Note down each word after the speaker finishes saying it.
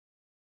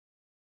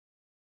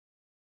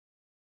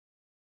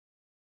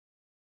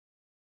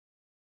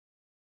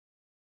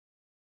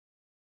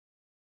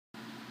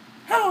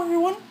Hello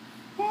everyone,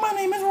 my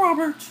name is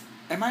Robert.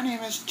 And my name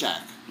is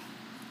Jack.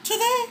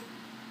 Today,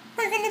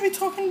 we're going to be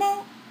talking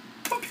about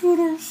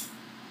computers.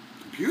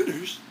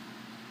 Computers?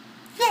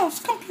 Yes,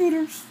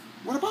 computers.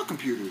 What about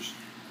computers?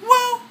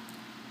 Well,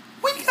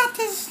 we got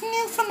this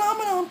new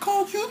phenomenon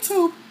called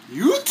YouTube.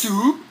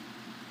 YouTube?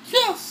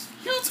 Yes,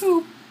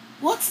 YouTube.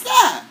 What's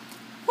that?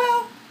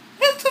 Well,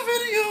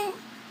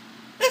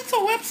 it's a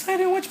website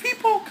in which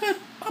people could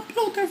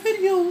upload their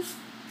videos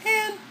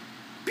and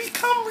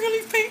become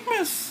really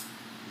famous.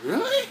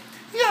 Really?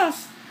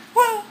 Yes.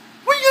 Well,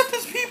 we get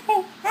these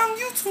people on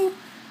YouTube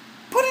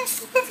putting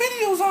stupid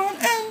videos on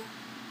and,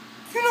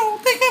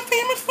 they get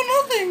famous for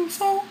nothing.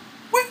 So,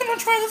 we're going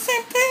to try the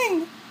same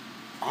thing.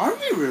 Are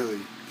we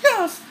really?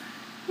 Yes.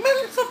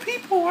 Millions of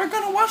people are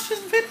going to watch this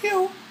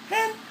video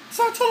and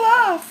start to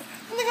laugh.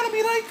 And they're going to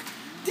be like,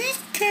 these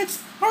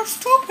kids are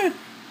stupid.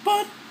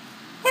 But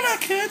we're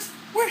not kids.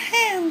 We're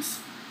hands.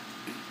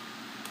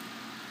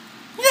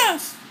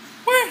 Yes.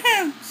 We're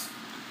hands.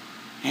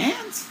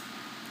 Hands?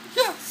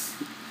 Yes.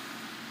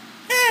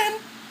 And,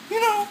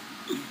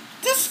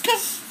 this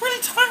gets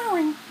really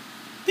tiring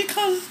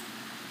because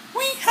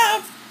we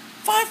have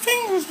 5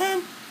 fingers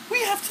and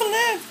we have to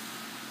live.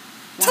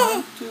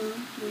 1, 2,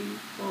 3,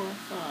 4,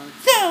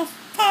 5. Yes,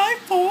 5,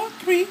 4,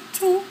 3,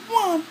 2,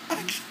 1.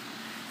 Action.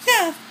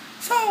 Yes.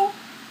 So,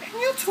 in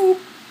YouTube,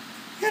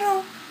 you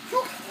gotta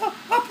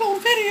upload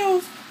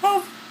videos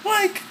of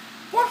like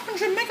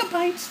 100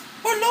 megabytes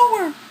or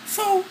lower.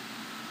 So,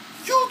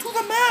 you do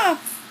the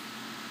math.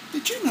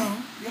 Did you know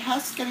your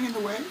house is getting in the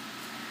way?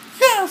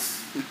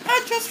 Yes,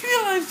 I just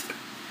realized it.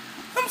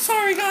 I'm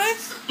sorry,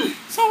 guys.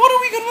 So what are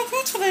we gonna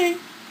do today?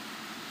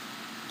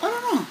 I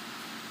don't know.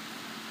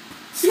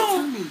 So, You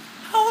tell me.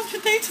 how was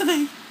your day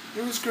today?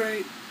 It was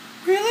great.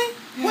 Really?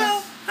 Yes.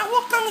 Well, I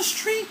walked down the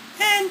street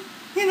and,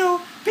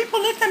 people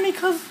looked at me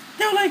because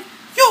they were like,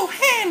 yo,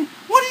 Han,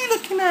 what are you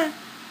looking at?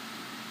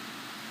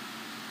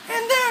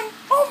 And then,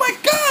 oh my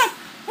God,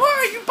 why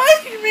are you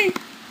biting me?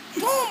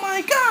 Oh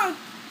my God,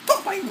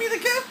 don't bite me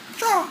again.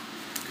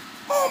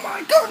 Oh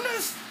my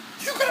goodness,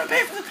 you're gonna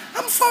pay for this.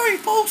 I'm sorry,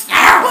 folks,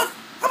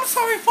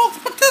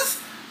 but this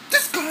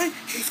guy,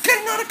 he's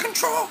getting out of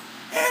control,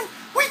 and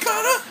we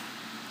gotta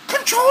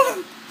control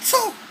him.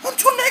 So,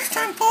 until next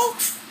time,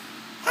 folks,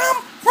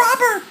 I'm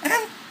Robert,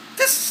 and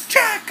this is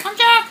Jack. I'm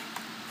Jack.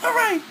 All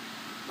right,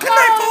 good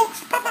night.